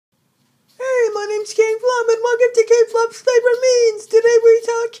name's King Flump, and welcome to King Flump's Favorite Memes. Today we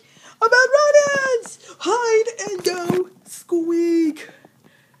talk about rodents. Hide and go squeak.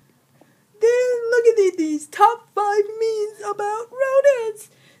 Then look at these top 5 memes about rodents.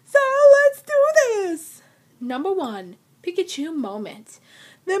 So let's do this. Number 1, Pikachu moment.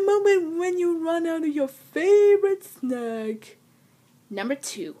 The moment when you run out of your favorite snack. Number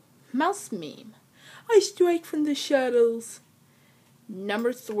 2, mouse meme. I strike from the shadows.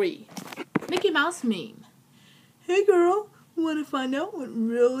 Number 3, Mickey Mouse meme. Hey girl, want to find out what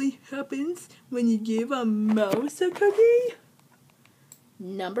really happens when you give a mouse a cookie?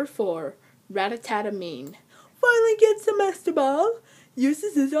 Number 4, Rattata meme. Finally gets a master ball,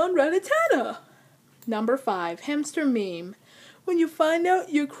 uses it on Rattata. Number 5, hamster meme. When you find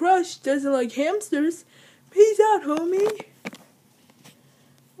out your crush doesn't like hamsters, peace out, homie.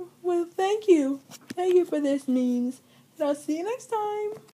 Well, thank you. Thank you for this memes. And I'll see you next time.